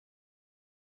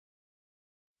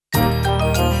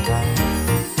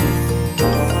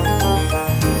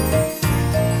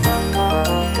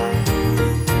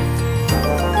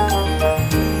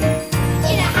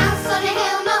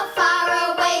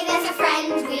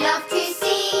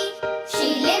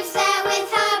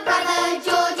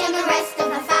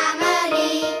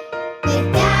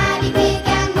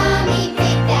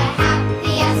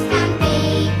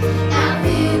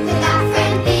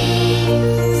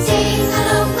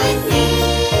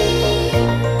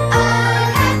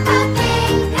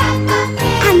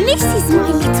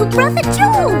brother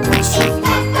George. It's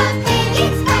Peppa Pig,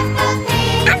 it's Peppa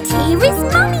Pig. And here is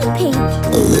Mummy Pig.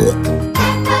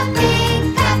 Peppa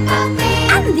Pig, Peppa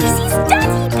Pig. And this is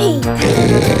Daddy Pig.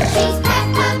 She's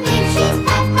Peppa Pig, she's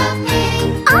Peppa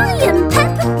Pig. I am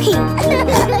Peppa Pig.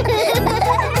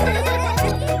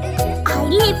 I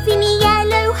live in a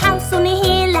yellow house on a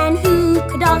hill, and who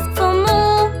could ask for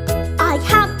more? I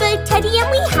have a teddy and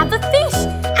we have a fish,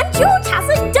 and George has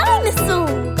a dinosaur.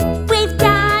 With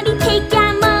Daddy Pig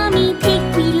and Mummy Pig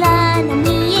we learn and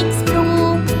we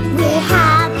explore. We're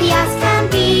happy as can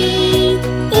be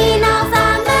in our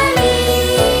family.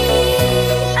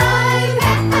 Oh,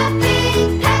 Peppa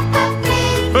Pig, Peppa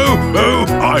Pig. Oh,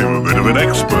 I'm a bit of an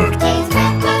expert. It's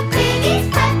Peppa Pig, it's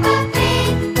Peppa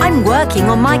Pig. I'm working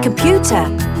on my computer.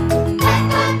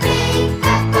 Peppa Pig,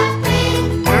 Peppa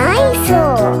Pig.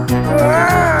 Dinosaur.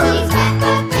 She's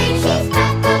Peppa Pig, she's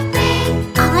Peppa Pig.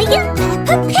 I am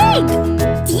Peppa Pig.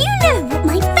 Do you know what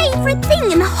my favourite thing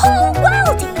in the whole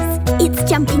world is? It's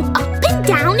jumping up and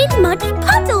down in muddy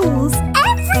puddles.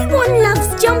 Everyone loves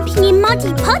jumping in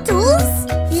muddy puddles.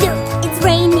 Look, it's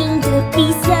raining, don't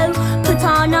be slow. Put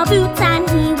on our boots and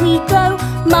here we go.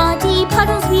 Muddy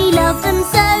puddles, we love them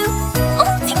so.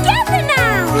 All together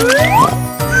now.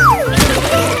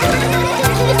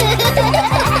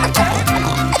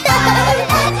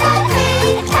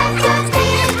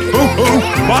 Oh,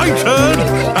 my turn.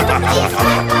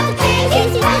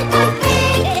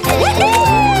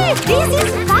 This is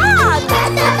fun.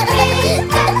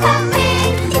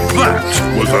 That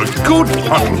was a good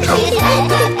puddle jump.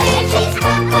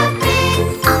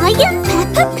 I am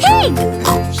Peppa Pig.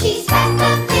 She's Peppa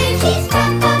Pig, she's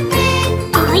Peppa Pig.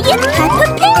 I am Peppa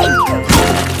Pig.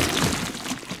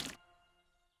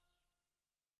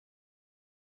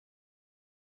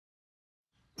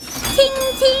 Ting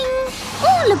ting!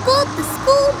 All aboard the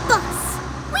school bus.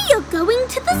 We are going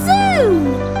to the zoo.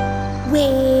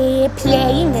 We're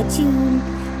playing a tune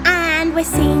and we're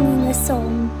singing a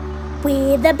song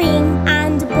with a bing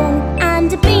and a bong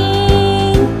and a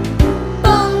bing.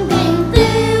 Bong bing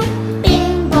boo,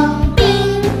 bing bong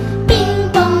bing,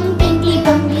 bing bong bingly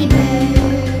bongly boo.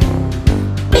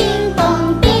 Bing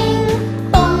bong bing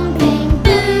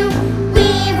boo.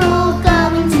 We're all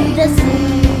going to the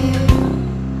zoo.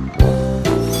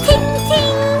 Ting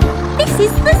ting! This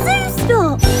is the zoo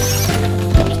stop.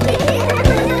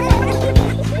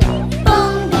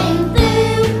 Bong bing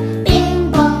boo, bing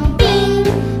bong bing,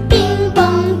 bing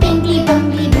bong bingly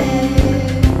bongly boo.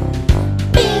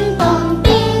 Bing bong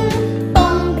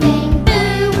bing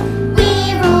boo.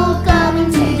 We're all going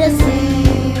to the zoo.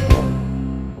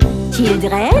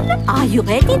 Children, are you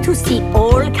ready to see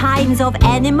all kinds of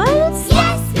animals?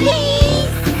 Yes,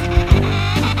 please!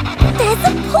 There's a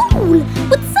pool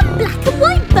with some black and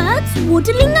white birds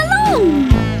waddling along.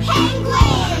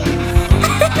 Penguins!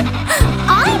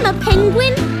 I'm a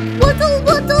penguin. Waddle,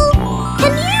 waddle.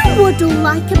 Can you waddle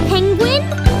like a penguin?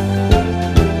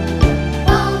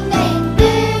 Bong bing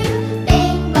boo,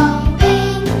 bing bong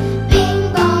bing, bing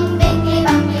bong bingly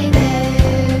bongly boo.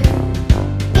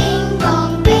 Bing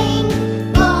bong bing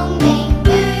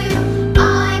boo.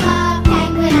 I'm a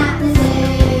penguin at the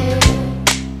zoo.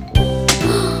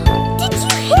 Did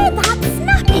you hear that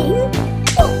snapping?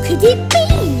 What could it be?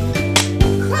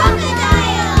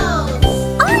 Crocodiles!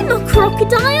 I'm a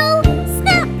crocodile.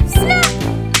 Snap, snap.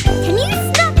 Can you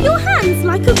snap your hands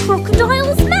like a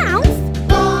crocodile's mouth?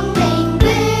 Bong bing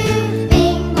boo,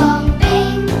 bing bong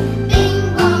bing, bing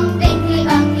bong bingly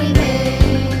bongly boo.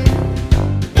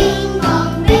 Bing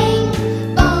bong bing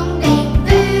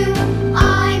boo.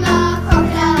 I'm a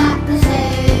crocodile at the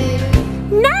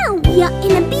zoo. Now we are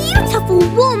in a beautiful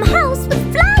warm house with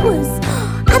flowers.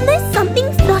 And there's something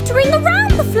fluttering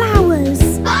around the flowers.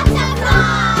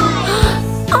 Butterflies!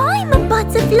 I'm a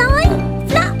butterfly.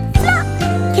 Flap, flap.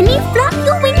 Can you flap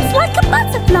your wings like a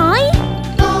butterfly?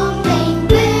 Bong bing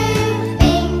boo,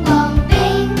 bing bong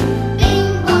bing, bing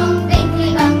bong bingly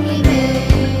bongly boo.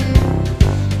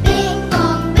 Bing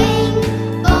bong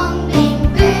bing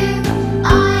boo.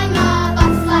 I'm a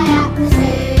butterfly at the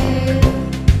zoo.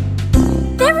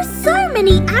 There are so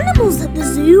many animals at the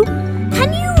zoo. Can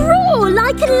you roar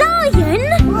like a lion?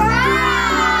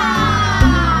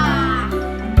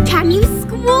 Can you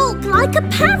squawk like a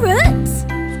parrot?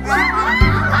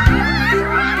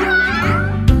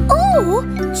 Or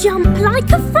jump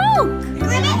like a frog?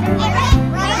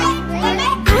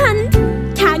 And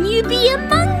can you be a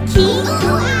monkey?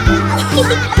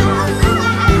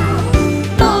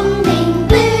 Bong bing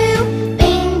boo,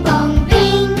 bing bong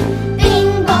bing,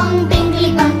 bing bong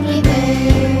bingly bongly boo.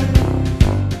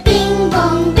 Bing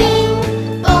bong bing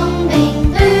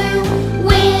boo.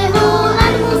 We're all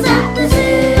animals at the zoo.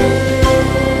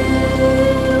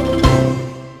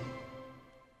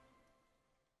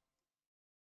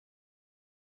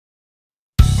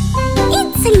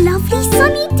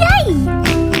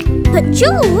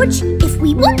 George, if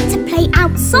we want to play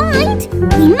outside,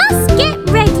 we must get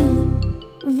ready.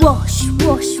 Wash,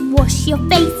 wash, wash your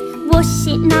face, wash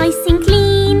it nice and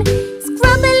clean.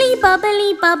 Scrubbly,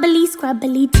 bubbly, bubbly,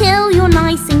 scrubbly till you're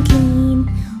nice and clean.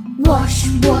 Wash,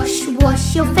 wash,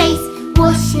 wash your face,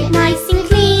 wash it nice and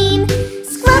clean.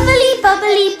 Scrubbly,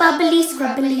 bubbly, bubbly,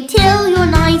 scrubbly till you're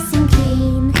nice and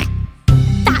clean.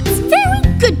 That's very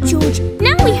good, George.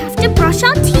 Now we have to brush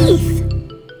our teeth.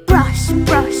 Brush,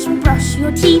 brush, brush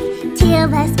your teeth till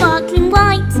they're sparkling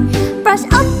white. Brush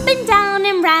up and down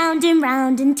and round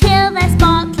until they're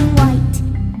sparkling white.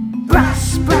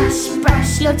 Brush, brush,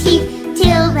 brush your teeth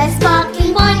till they're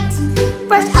sparkling white.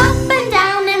 Brush up and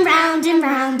down and round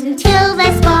until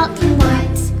they're sparkling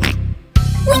white.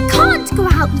 We can't go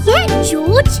out yet,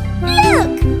 George.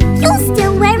 Look, you're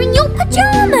still wearing your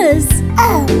pyjamas.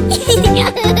 Oh.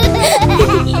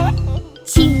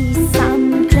 Choose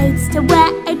some clothes to wear,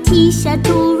 a t-shirt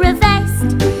or a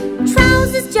vest.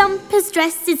 Trousers, jumpers,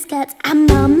 dresses, skirts, and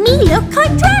mummy, look,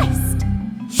 I'm dressed.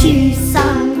 Choose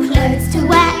some clothes to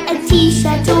wear, a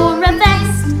t-shirt or a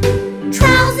vest.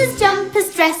 Trousers,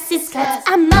 jumpers, dresses, skirts,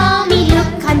 and mummy,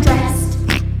 look, I'm dressed.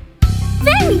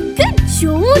 Very good,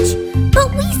 George, but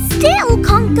we still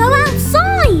can't go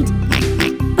outside.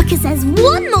 Because there's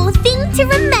one more thing to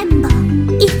remember.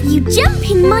 If you jump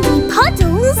in muddy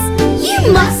puddles,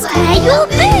 you must wear your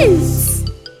boots.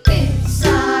 Boots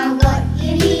are what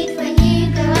you need when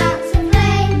you go out to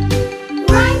play.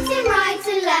 Right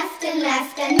and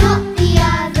left and not the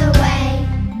other way.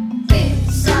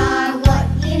 Boots are what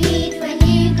you need when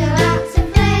you go out to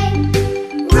play.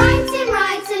 Right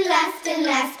and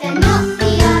left and not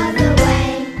the other way.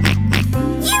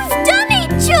 You've done it,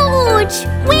 George!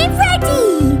 We're ready!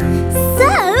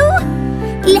 So,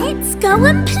 let's go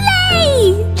and play!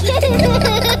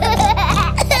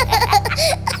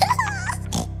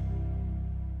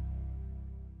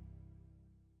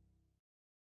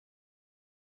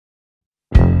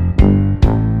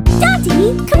 Daddy,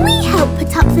 can we help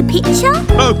put up the picture?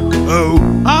 Oh,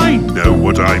 I know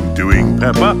what I'm doing,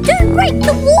 Peppa. Don't break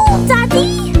the wall,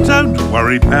 Daddy! Don't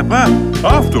worry, Peppa.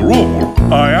 After all,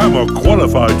 I am a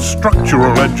qualified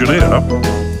structural engineer.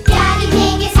 Daddy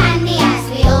Pig is handy as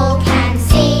we all can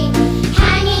see,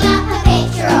 hanging up a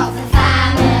picture of the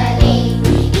family.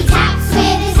 He taps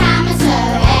with his hammer so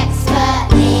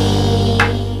expertly.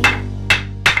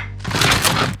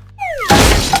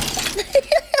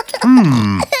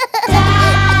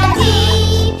 Daddy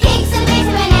Pig's a bit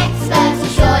of an expert, he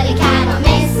surely cannot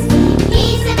miss.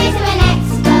 He's a bit of an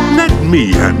expert. Let me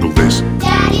handle this.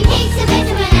 Daddy Pig's a bit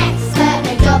of an expert,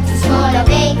 no job too small or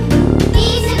big.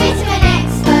 He's a bit of an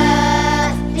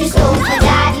expert, just all for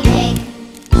Daddy Pig.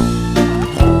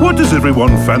 What does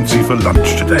everyone fancy for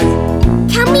lunch today?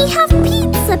 Can we have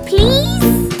pizza, please?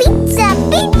 Pizza,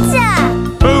 pizza!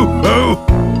 Oh,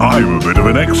 I'm a bit of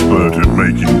an expert at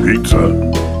making pizza.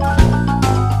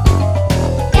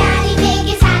 Daddy Pig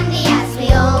is handy as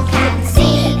we all can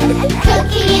see,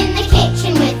 cooking in the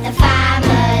kitchen with the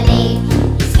family.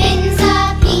 He spins a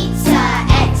pizza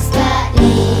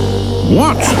expertly.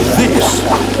 What's this?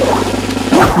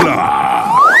 Blah!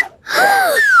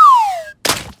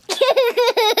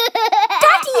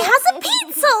 Daddy has a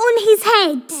pizza on his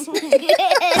head!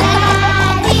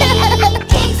 Daddy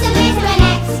Pig's a bit of an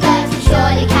expert, he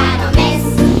surely cannot miss.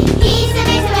 He's a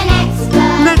bit of an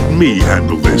expert. Let me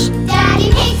handle this. Daddy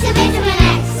Pig's a bit of an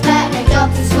expert, no job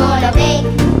too small or big.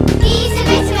 He's a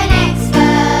bit of an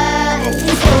expert,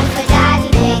 it's all for Daddy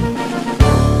Pig.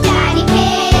 Daddy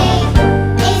Pig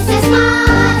is so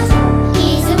smart,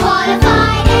 he's a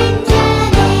qualified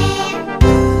engineer.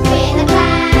 With a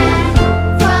plan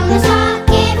from the start,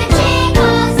 give a cheer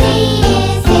 'cause he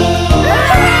is here.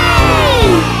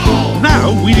 Now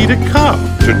we need a car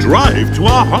to drive to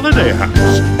our holiday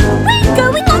house. We're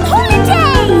going on holiday!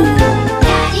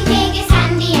 Daddy Pig is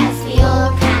handy as we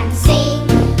all can see,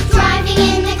 driving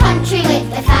in the country with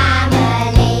the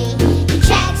family. He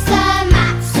checks the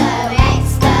map so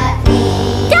expertly.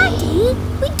 Daddy,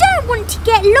 we don't want to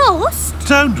get lost.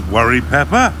 Don't worry,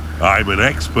 Peppa. I'm an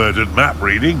expert at map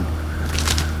reading.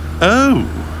 Oh,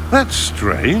 that's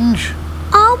strange.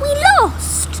 Are we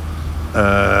lost?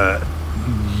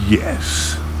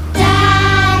 Yes.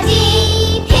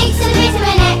 Daddy Pig's a bit of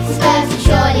an expert, he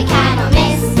surely cannot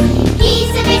miss.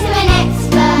 He's a bit of an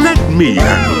expert. Let me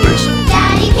handle this.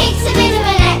 Daddy Pig's a bit of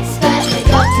an expert, no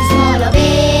job too small or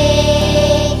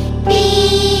big.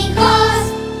 Because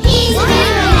he's a bit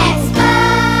of an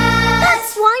expert.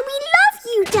 That's why we love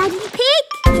you, Daddy Pig!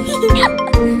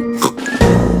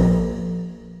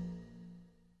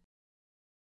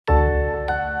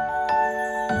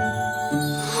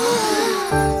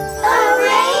 A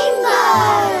rainbow!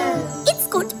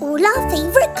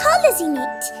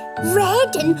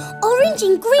 Red and orange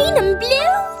and green and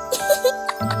blue.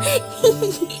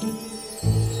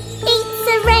 It's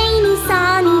a rainy,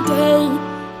 sunny day.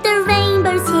 The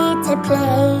rainbow's here to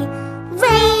play.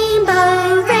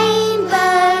 Rainbow,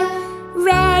 rainbow.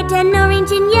 Red and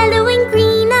orange and yellow and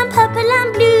green and purple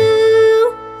and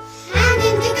blue. And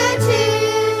indigo too.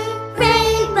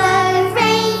 Rainbow,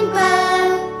 rainbow.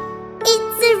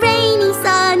 It's a rainy,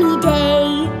 sunny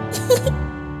day.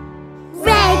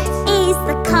 Red is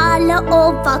the colour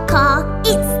of our car.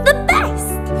 It's the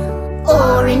best.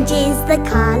 Orange is the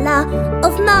colour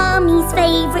of Mummy's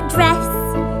favourite dress.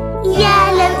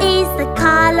 Yellow is the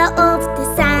colour of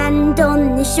the sand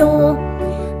on the shore.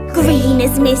 Green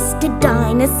is Mr.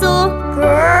 Dinosaur.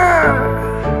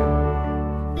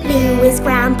 Blue is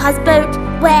Grandpa's boat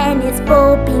when it's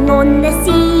bobbing on the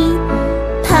sea.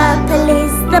 Purple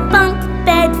is the bunk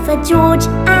bed for George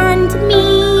and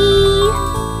me.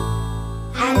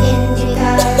 And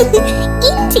indigo.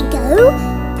 Indigo?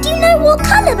 Do you know what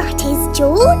colour that is,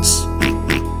 George?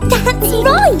 That's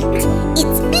right!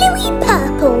 It's bluey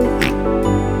purple.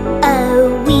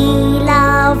 Oh, we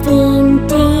love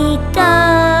indigo.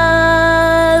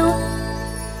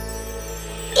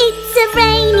 It's a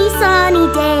rainy, sunny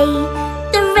day.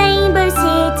 The rainbow's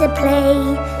here to play.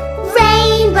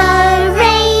 Rainbow,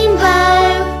 rainbow.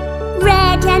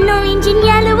 Red and orange and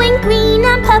yellow and green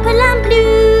and purple and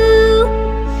blue.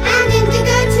 And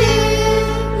indigo too.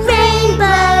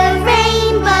 Rainbow,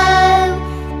 rainbow.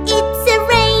 It's a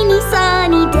rainy,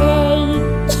 sunny day.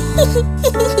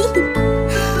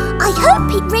 I hope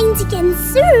it rains again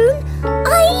soon.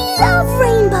 I love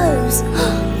rainbows.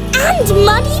 And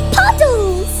muddy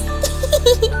puddles.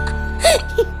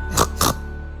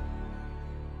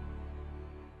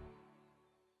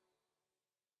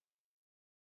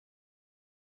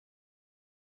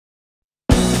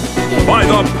 By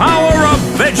the power of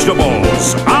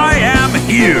vegetables, I am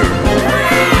here.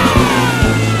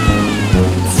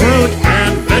 Fruit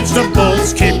and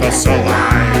vegetables keep us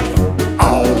alive.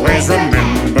 Always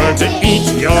remember to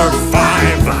eat your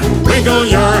 5. Wiggle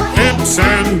your hips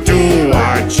and do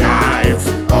a jive.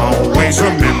 Always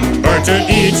remember to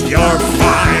eat your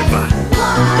 5.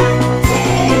 1, 2,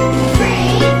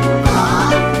 3,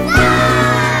 4, 5.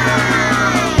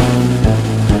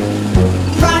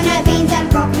 Runner beans and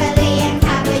broccoli and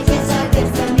cabbage is so good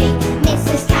for me.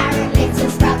 Mrs. Carrot, little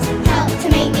sprouts help to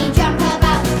make me jump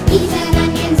about. Peas and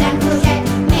onions and courgette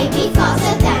make me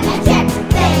faster than a jet.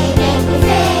 They make me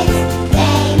fit,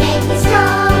 they make me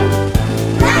strong,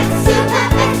 like super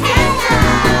potato.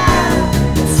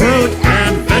 Fruit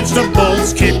and vegetables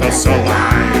keep us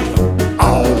alive.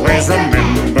 Always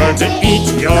remember to eat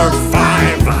your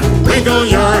 5. Wiggle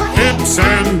your hips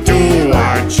and do a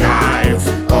jive.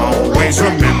 Always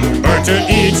remember to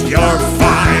eat your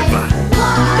 5.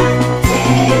 1,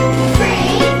 2,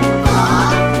 3, 4,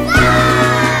 5.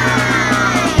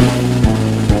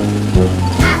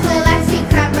 Apple, sweet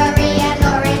cranberry and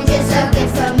orange is so good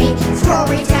for me.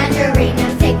 Strawberry, tangerine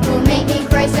and fig will make me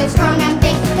grow so strong and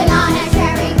big. Banana,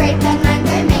 cherry, grape and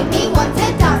mango make me want to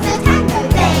dance a tango.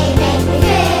 They make me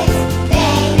fit,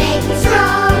 they make me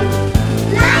strong,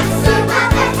 like super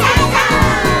potato.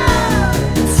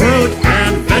 Fruit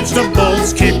and vegetables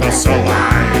keep us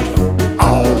alive.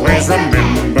 Always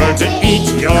remember to eat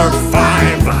your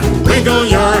 5. Wiggle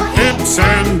your hips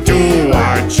and do a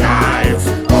jive.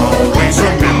 Always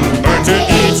remember to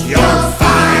eat your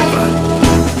 5.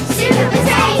 Super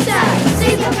potato,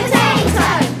 super potato.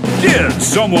 Did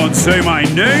someone say my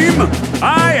name?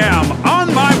 I am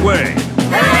on my way.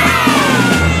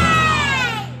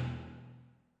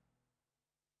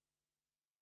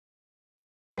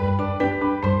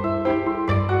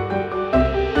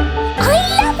 I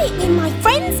love it when my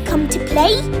friends come to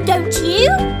play, don't you?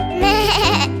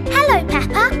 Hello,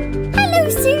 Peppa. Hello,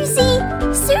 Suzy.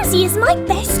 Suzy is my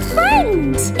best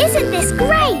friend. Isn't this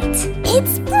great?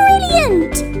 It's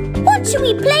brilliant. What shall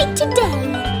we play today?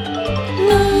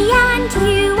 Me and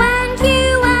you and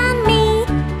you and me.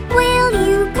 Will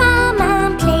you come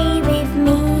and play with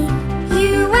me?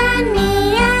 You and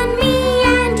me and me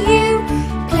and you.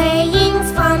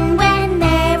 Playing's fun when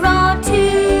there are 2.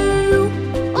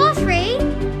 Or 3,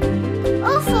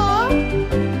 or 4,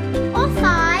 or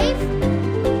 5,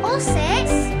 or 6,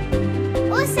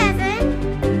 or 7,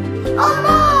 or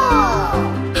more.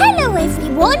 Hello,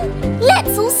 everyone.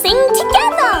 Let's all sing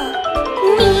together.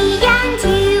 Me and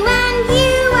you and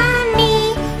you and me.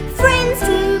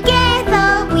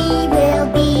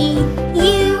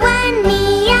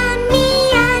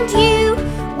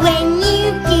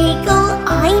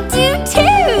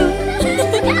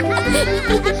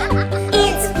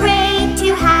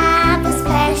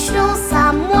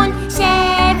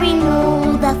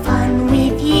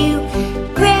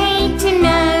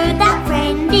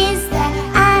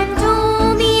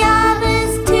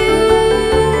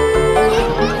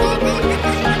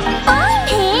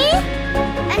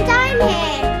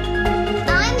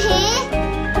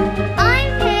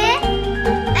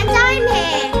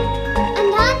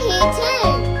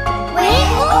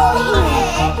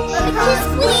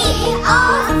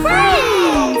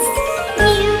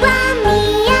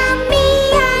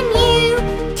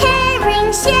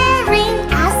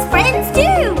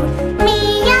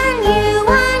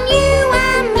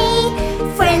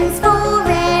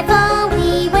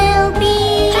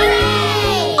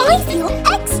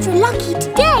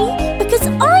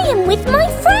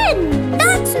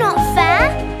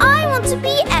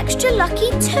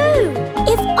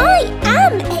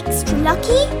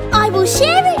 Daddy, I will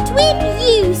share it with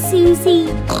you, Suzy.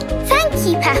 Thank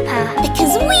you, Peppa,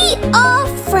 because we are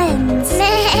friends.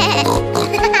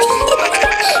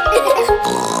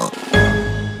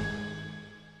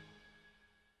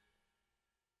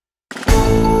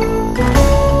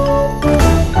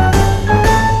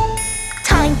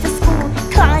 Time for school,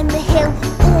 climb the hill,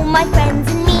 all my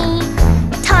friends and me.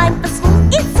 Time for school,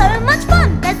 it's so much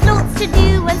fun, there's lots to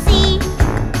do and see.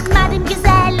 Madam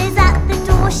Gazelle is at the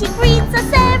door, she greets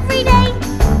us every day.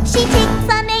 She ticks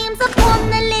our names upon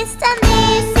the list and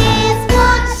this is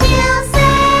what she'll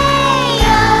say.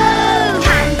 Oh!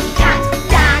 Candy Cat,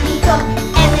 Danny Dog,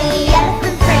 Emily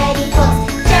Elephant, Freddy Fox,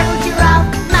 Gerald Giraffe,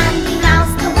 Mandy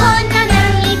Mouse, the one and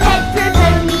only Peppa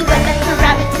Pony, Rebecca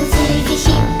Rabbit and Suzy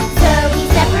Sheep, Zoe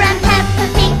Zebra and Peppa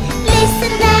Pig.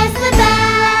 Listen, there's the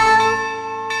bell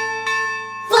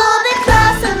for the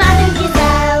class of Madam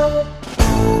Gazelle.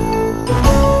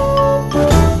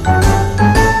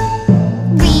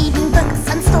 Reading books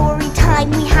and story time,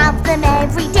 we have them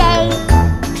every day.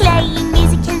 Playing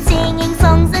music and singing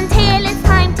songs until it's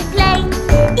time to play.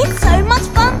 It's so much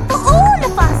fun for all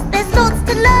of us, there's lots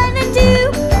to learn and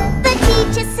do. The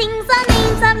teacher sings our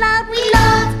names out loud, we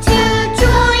love to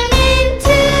join in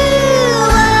too.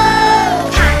 Oh!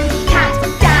 Candy Cat,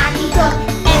 Danny Dog,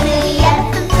 Emily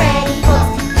Elephant, Freddy Fox,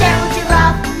 Gerald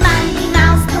Giraffe, Mandy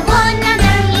Mouse, the one and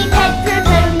only Peppa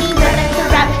Pony, Rebecca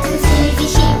Rabbit and Suzy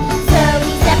Sheep,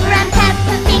 Zoe Zebra and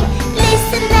Peppa Pig.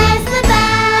 Listen, there's the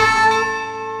bell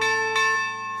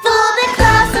for the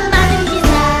class of Madam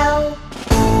Gazelle.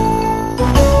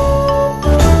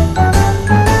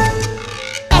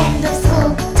 End of school,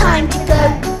 time to go,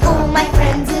 all my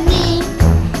friends and me.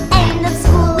 End of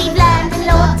school, we've learned a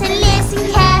lot and listen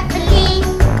carefully.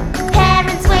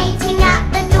 Parents waiting at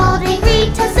the door, they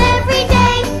greet us every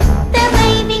day. They're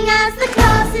waving as the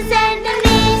classes end and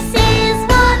this is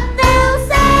what they'll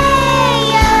say.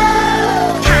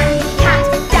 Oh! Candy Cat,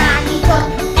 Danny Dog,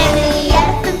 Emily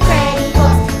Elephant, Freddy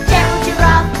Fox, Gerald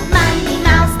Giraffe, Mandy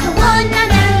Mouse, the one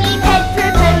and only Peppa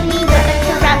Pony,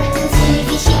 Rebecca Rabbit and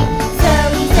Suzy Sheep,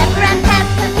 Zoe Zebra and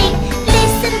Peppa Pig.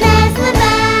 Listen, there's the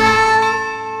bell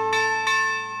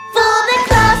for the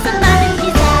class of Madam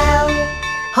Gazelle.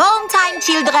 Home time,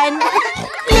 children.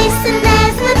 Listen,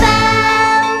 there's the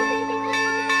bell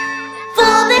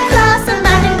for the class of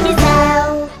Madam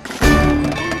Gazelle.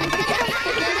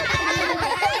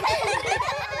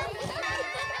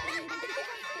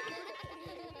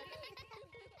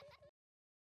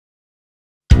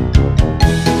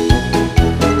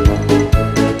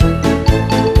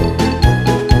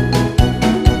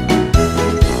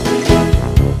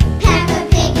 Peppa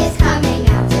Pig is coming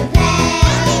out to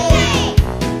play.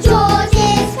 George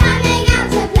is coming out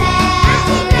to play.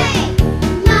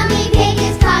 Mummy Pig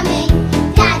is coming.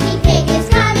 Daddy Pig is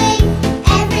coming.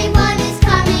 Everyone is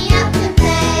coming out to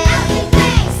play.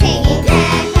 Singing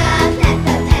Peppa,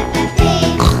 Peppa, Peppa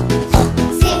Pig.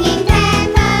 Singing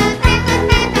Peppa, Peppa,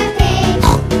 Peppa Pig.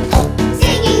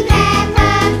 Singing Peppa,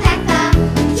 Peppa,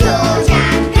 George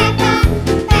and Peppa.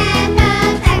 Peppa,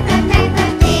 Peppa, Peppa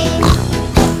Pig.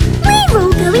 We're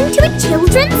all going to a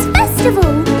children's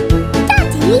festival.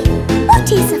 Daddy, what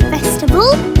is a festival?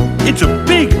 It's a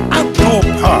big outdoor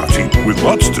party with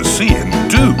lots to see and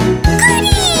do.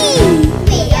 Goodie!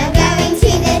 We are going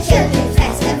to the children's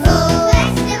festival.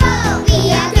 We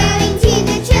are going to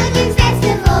the children's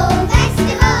festival.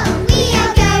 We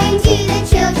are going to the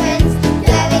children's.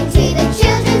 Going to the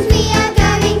children's. We are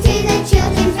going to the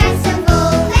children's festival.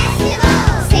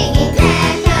 Singing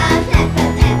Peppa, Peppa,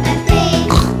 Peppa Pig.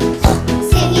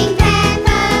 Singing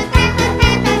Peppa, Peppa,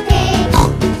 Peppa Pig.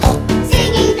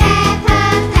 Singing Peppa,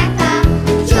 Peppa,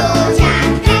 George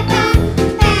and Peppa.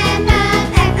 Peppa,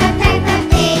 Peppa, Peppa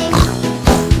Pig.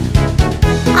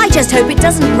 I just hope it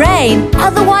doesn't rain,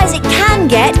 otherwise it can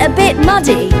get a bit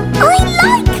muddy. I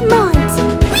like mud.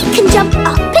 We can jump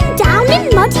up and down in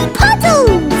muddy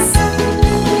puddles.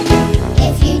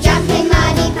 If you jump in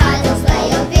muddy puddles, wear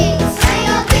your boots. Wear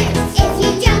your boots. If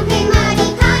you jump in muddy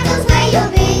puddles, wear your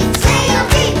boots. Wear your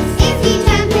boots. If you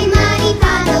jump in muddy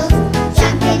puddles,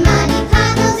 jump in muddy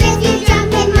puddles. If you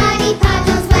jump in muddy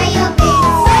puddles, wear your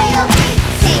boots. Wear your boots.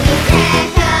 Singing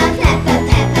Peppa, Peppa,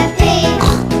 Peppa Pig.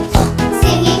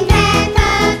 Singing Peppa,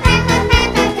 Peppa,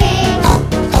 Peppa Pig.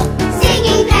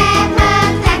 Singing Peppa,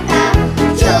 Peppa,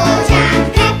 George and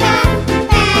Peppa.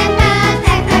 Peppa,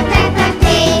 Peppa, Peppa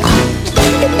Pig.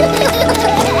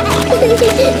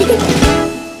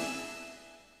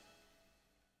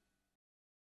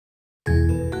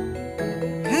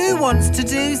 Who wants to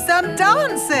do some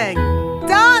dancing?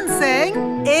 Dancing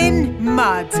in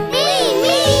mud. Me!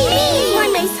 My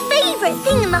most favourite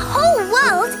thing in the whole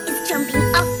world is jumping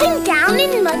up and down in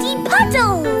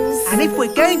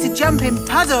we're going to jump in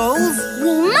puddles,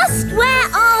 we must wear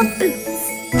our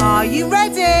boots. are you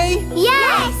ready?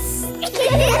 Yes!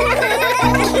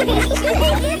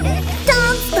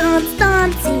 Dance, dance,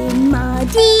 dance in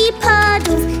muddy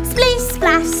puddles. Splish,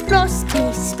 splash, splosh,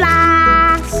 splish,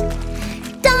 splash.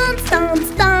 Dance, dance,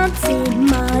 dance in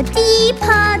muddy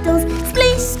puddles.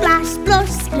 Splish, splash, splosh,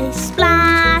 splish,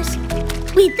 splash.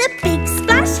 With a big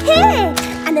splash here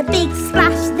and a big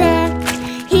splash there.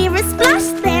 Here a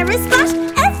splash, there a splash,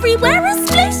 everywhere a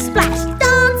splish, splash.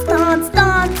 Dance, dance,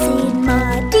 dance in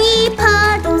muddy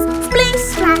puddles. Splish,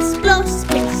 splash, splosh,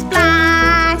 splish,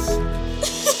 splash.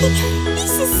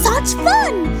 This is such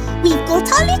fun! We've got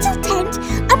our little tent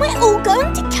and we're all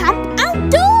going to camp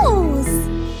outdoors.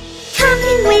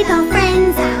 Camping with our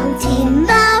friends out in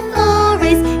the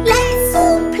forest. Let's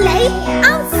all play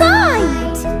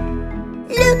outside.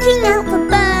 Looking out for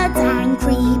birds and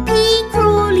creepy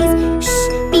crawlies. Shh,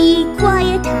 be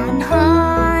quiet and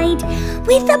hide.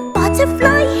 With a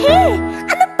butterfly here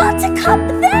and a buttercup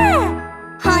there.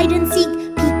 Hide and seek,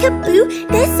 peek-a-boo,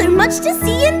 there's so much to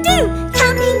see and do.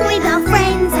 Camping with our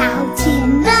friends out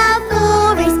in the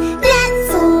forest.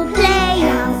 Let's all play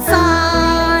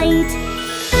outside.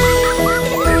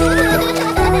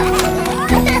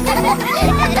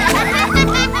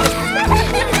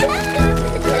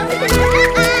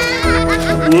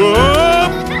 Whoa!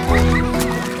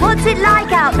 What's it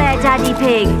like out there, Daddy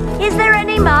Pig? Is there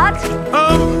any mud?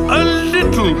 A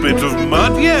little bit of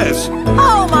mud, yes.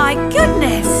 Oh, my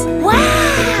goodness!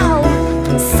 Wow!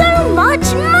 So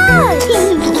much mud!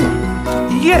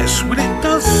 Yes, well, it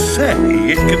does say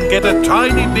it can get a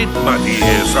tiny bit muddy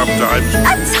here sometimes.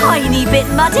 A tiny bit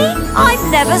muddy?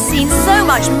 I've never seen so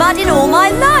much mud in all my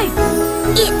life.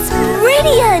 It's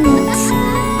brilliant!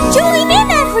 Join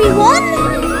in, everyone!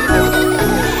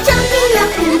 Jumping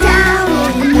up and down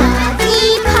in muddy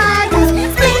puddles.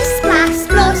 Splish, splash,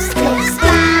 splosh, splish,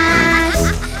 splash.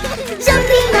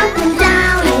 Jumping up and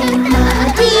down in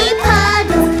muddy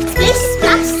puddles. Splish,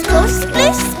 splash, splosh,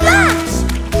 splish, splash.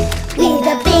 With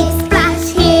a big splash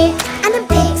here and a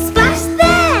big splash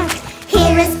there.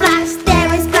 Here a splash, there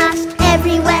a splash,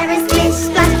 everywhere a splish,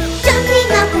 splash.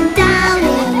 Jumping up and down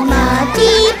in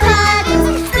muddy puddles.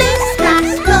 Splish, splash,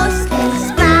 splosh, splish,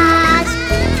 splash.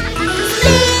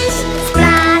 Splish,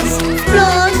 splash,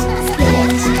 splosh,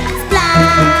 splish, splash.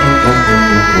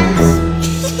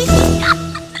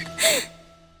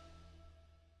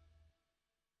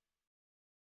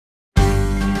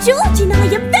 George and I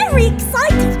are very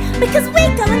excited because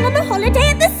we're going on a holiday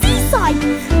at the seaside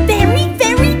very,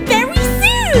 very, very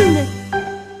soon.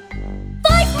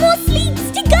 5 more sleeps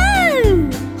to go.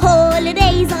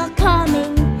 Holidays are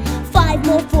coming. 5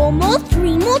 more, 4 more,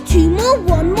 3 more, 2 more,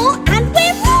 1 more, and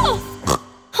we're off.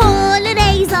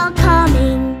 Holidays are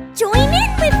coming. Join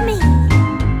in with me.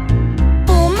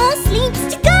 4 more sleeps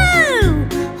to go.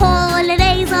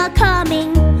 Holidays are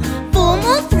coming. 4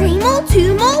 more, 3 more,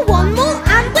 2 more, 1 more,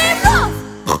 and we're off.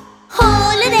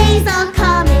 Holidays are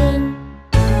coming.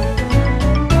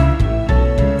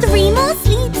 3 more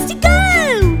sleeps to go.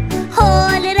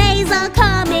 Holidays are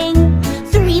coming.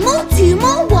 3 more, 2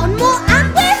 more, 1 more,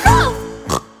 and we're off.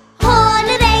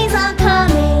 Holidays are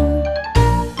coming.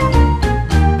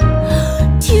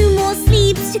 2 more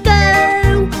sleeps to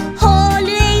go.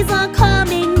 Holidays are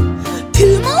coming.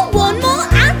 2 more, 1 more,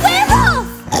 and we're off.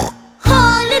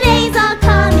 Holidays are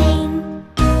coming.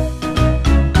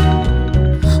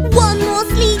 1 more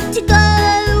sleep to go.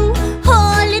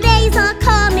 Holidays are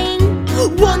coming.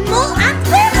 1 more and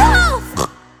we're off.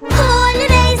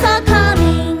 Holidays are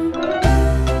coming.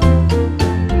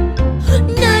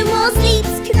 No more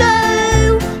sleeps to go.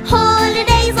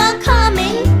 Holidays are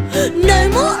coming. No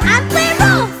more and we're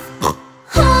off.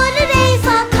 Holidays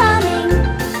are coming.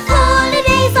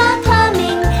 Holidays are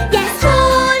coming. Yes,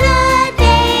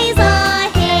 holidays are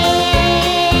here.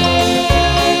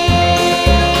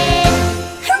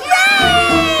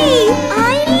 Hooray!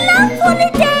 I love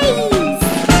holidays!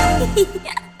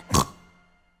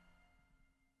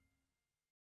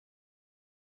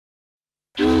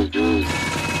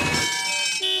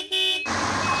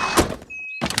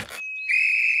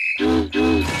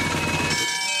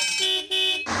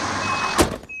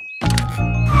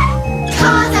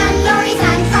 Cars and lorries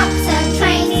and trucks and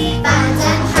trains, vans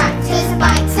and tractors,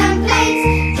 bikes and planes,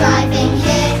 driving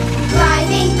here,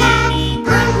 driving there,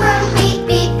 vroom vroom beep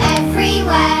beep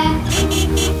everywhere.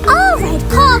 Our red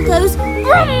car goes vroom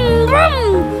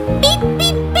vroom, beep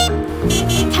beep beep.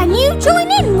 Can you join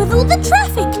in with all the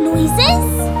traffic noises?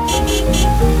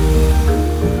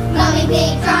 Mummy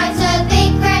Pig drives a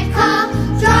big red car,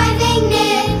 driving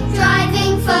near,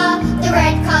 driving far. The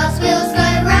red car's wheels go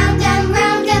round and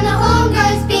round and the horn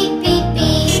goes beep beep beep.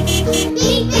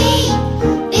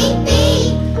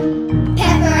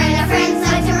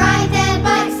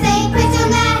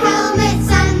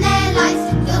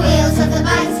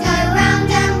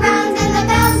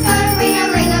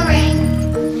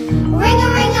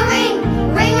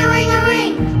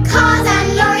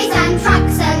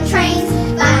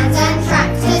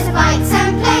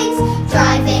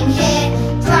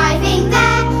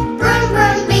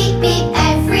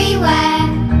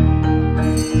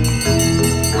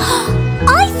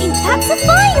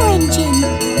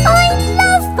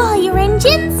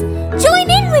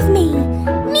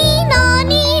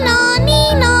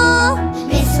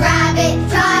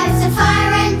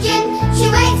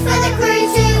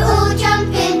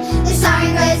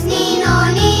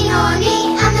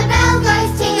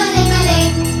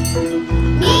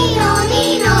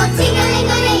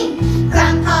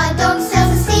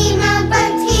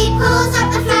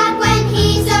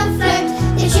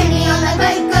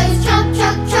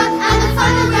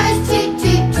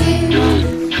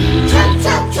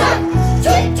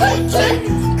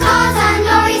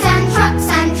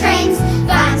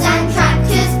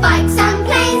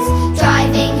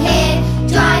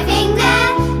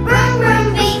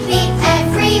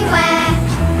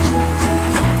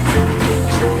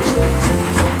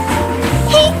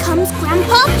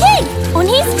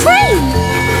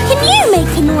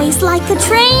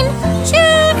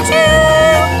 Choo-choo!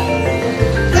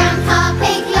 Grandpa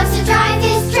Pig loves to drive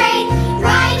his train,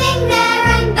 riding there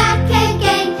and back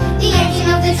again. The engine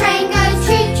of the train goes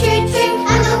choo-choo-choo,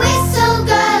 and the whistle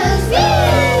goes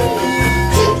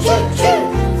whee! Choo-choo-choo,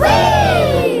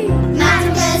 whee!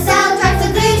 Madam Gazelle drives the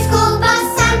blue school bus,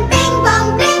 and bing bong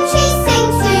bing she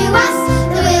sings to us.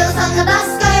 The wheels on the bus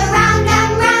go round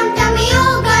and round, and we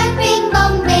all go bing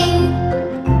bong bing.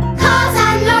 Cars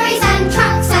and lorries and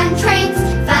trucks and trains,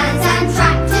 vans and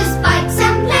tractors, bikes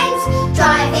and planes,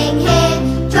 driving here,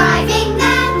 driving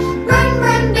there, vroom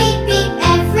vroom beep beep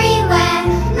everywhere.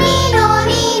 Nee-naw,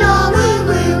 nee-naw, woo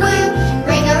woo woo,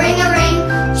 ring-a-ring-a-ring,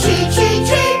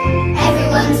 choo-choo-choo.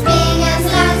 Everyone's being as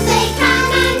loud as they can,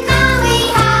 and now we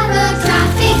have a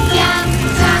traffic jam,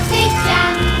 traffic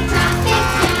jam, traffic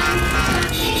jam,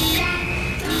 traffic jam.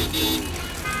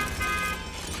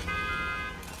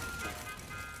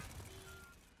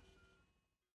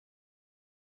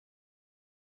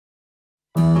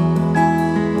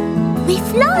 We're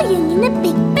flying in a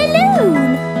big balloon.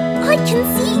 I can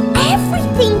see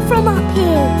everything from up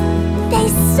here.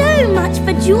 There's so much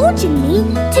for George and me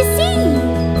to see.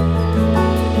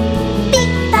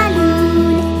 Big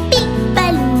balloon,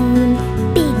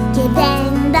 bigger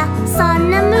than the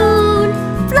sun and moon.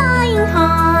 Flying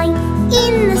high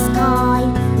in the sky.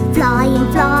 Fly and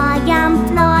fly and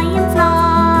fly and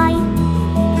fly.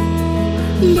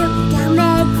 Look down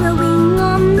there growing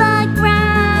on the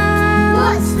ground.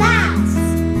 What's that?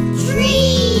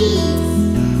 Trees!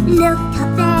 Look up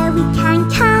there, we can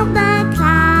count the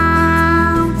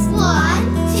clouds. 1,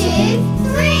 2,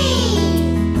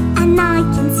 3. And I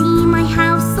can see my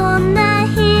house on the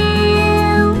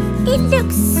hill. It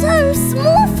looks so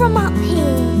small from up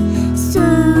here. So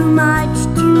much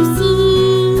to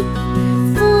see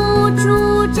for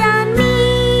George and me.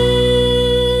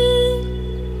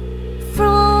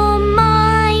 From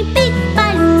my big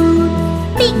balloon,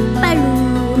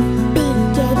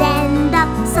 bigger than the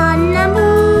sun and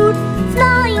moon.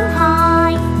 Flying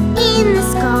high in the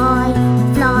sky.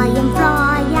 Fly and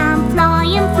fly and fly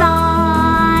and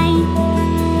fly.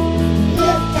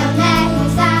 Look down there,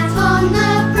 who's that on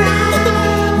the ground?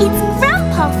 It's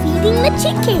Grandpa feeding the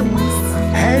chickens.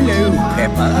 Hello,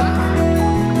 Peppa.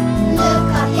 Look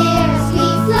up here as we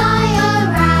fly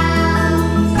around.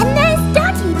 And there's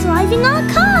Daddy driving our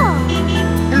car.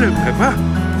 Hello, Peppa.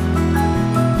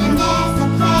 And there's a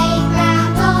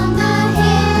playground on the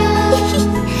hill.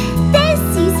 There's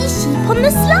Suzy Sheep on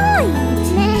the slide.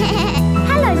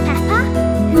 Hello, Peppa.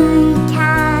 Who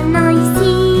can I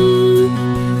see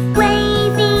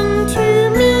waving to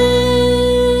me?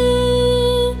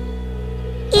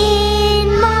 In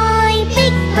my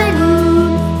big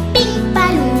balloon,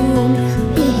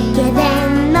 bigger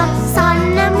than the sun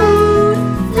and moon.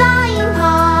 Flying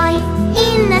high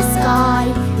in the sky.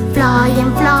 Fly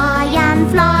and fly and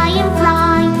fly and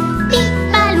fly. Big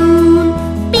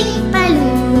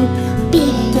balloon,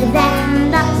 bigger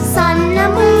than the sun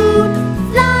and moon.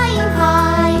 Flying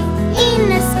high in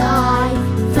the sky.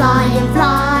 Fly and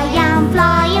fly and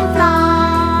fly and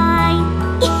fly.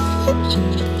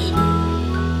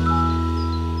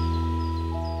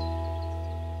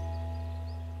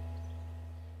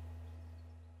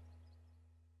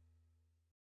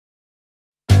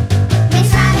 Miss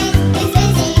Rabbit is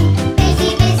busy, busy,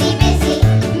 busy, busy.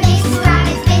 Miss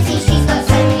Rabbit's busy, she's got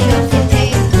so many jobs to do.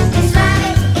 Miss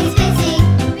Rabbit is busy,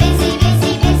 busy,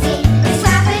 busy, busy. Miss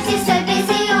Rabbit is so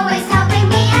busy, always helping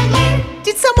me and you.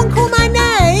 Did someone call my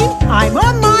name? I'm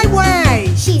on my way.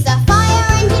 She's a fire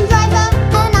engine driver,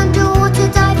 an underwater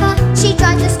diver. She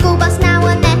drives a school bus now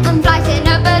and then and flies in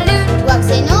a balloon. Works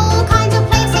in all kinds of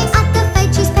places. At the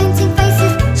fete she's painting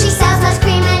faces. She sells ice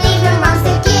cream and even runs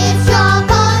the gift shop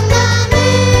on the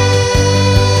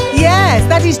moon. Yes,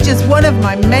 that is just one of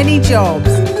my many jobs.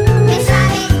 Miss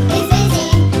Rabbit is busy,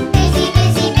 busy,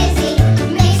 busy, busy.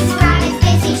 Miss Rabbit's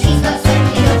busy, she's got so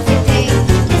many jobs to do.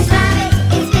 Miss Rabbit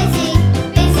is busy,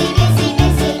 busy, busy,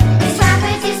 busy. Miss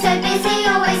Rabbit is so busy,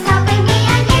 always helping me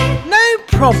and you. No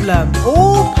problem.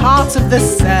 All part of the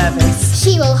service.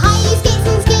 She will hire you skates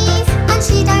and skis, and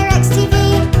she directs TV.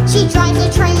 She drives a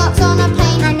train, walks on a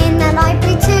plane, and in the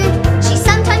library too. She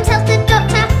sometimes helps the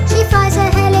doctor, she flies a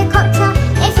helicopter.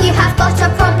 If you have got a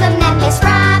problem, then Miss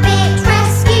Rabbit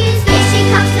rescues you. Here she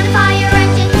comes to the fire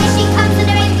engine, here she comes to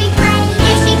the big big crane.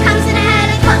 Here she comes in a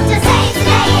helicopter, save the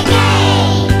day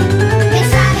again. Miss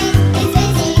Rabbit is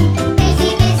busy, busy,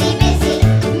 busy, busy.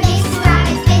 Miss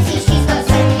Rabbit's busy, she's got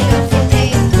so many jobs to do.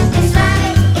 Miss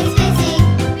Rabbit is busy,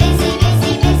 busy,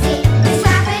 busy, busy.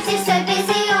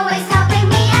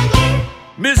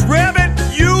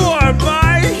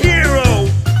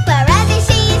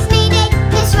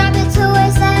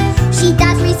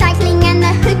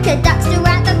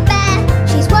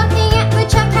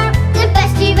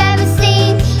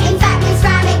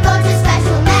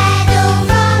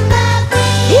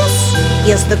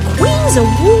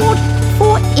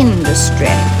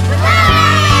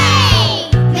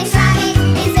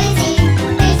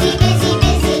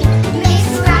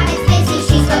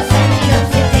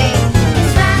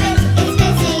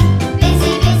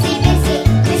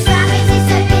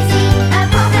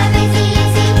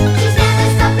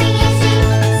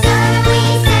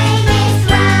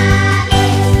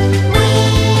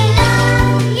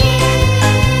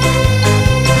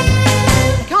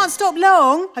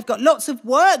 I've got lots of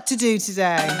work to do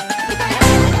today.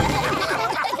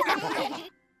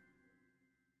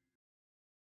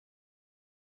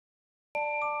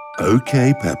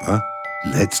 OK, Peppa,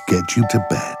 let's get you to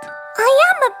bed. I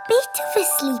am a bit of a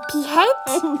sleepyhead.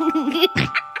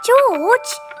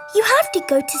 George, you have to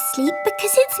go to sleep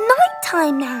because it's night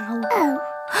time now. Oh.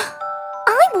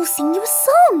 I will sing you a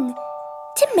song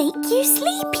to make you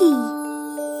sleepy.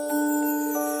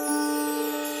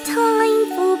 Time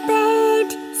for bed,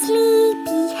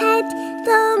 sleepyhead.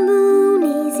 The moon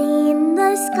is in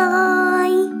the sky.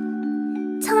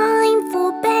 Time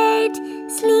for bed,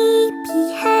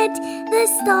 sleepyhead. The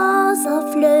stars are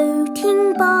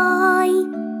floating by.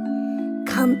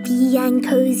 Comfy and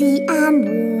cozy and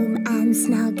warm and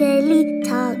snuggly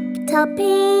tucked up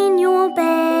in your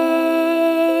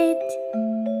bed.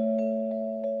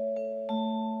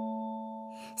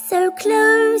 So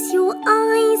close your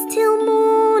eyes till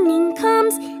morning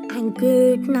comes, and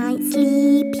good night,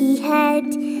 sleepyhead.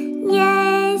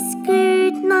 Yes,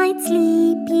 good night,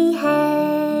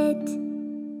 sleepyhead.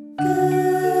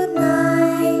 Good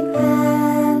night,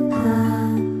 Peppa.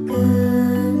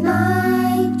 Good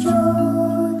night,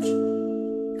 George.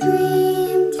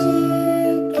 Dream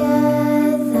together,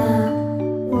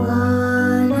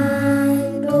 one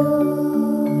and all.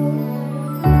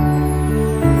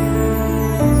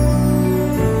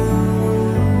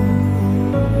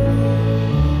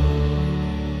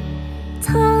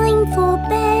 Time for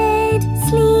bed,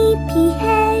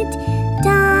 sleepyhead.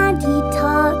 Daddy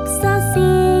tucks us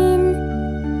in.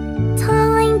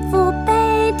 Time for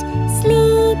bed,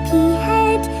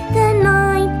 sleepyhead. The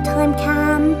night time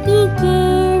can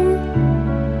begin.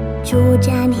 George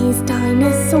and his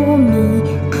dinosaur, me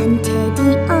and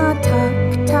Teddy are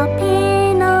tucked up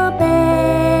in our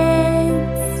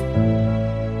beds.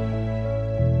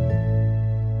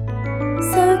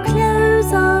 So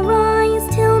close our eyes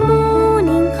till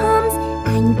morning comes,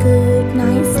 and good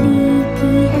night,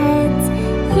 sleepyheads.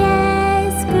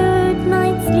 Yes, good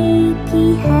night,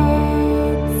 sleepyheads.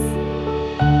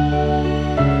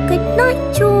 Good night,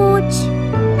 George.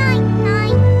 Night,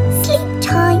 night. Sleep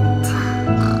tight.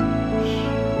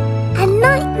 And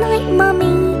night, night,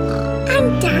 Mummy and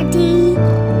Daddy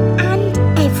and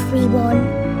everyone.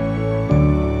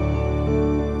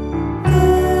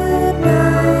 Good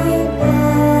night,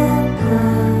 Peppa.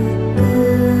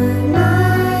 Good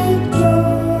night,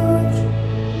 George.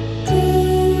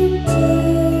 Dream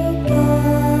together,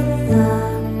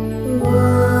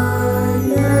 one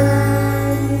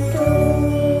and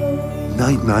all.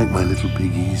 Night-night, my little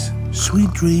piggies.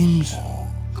 Sweet dreams.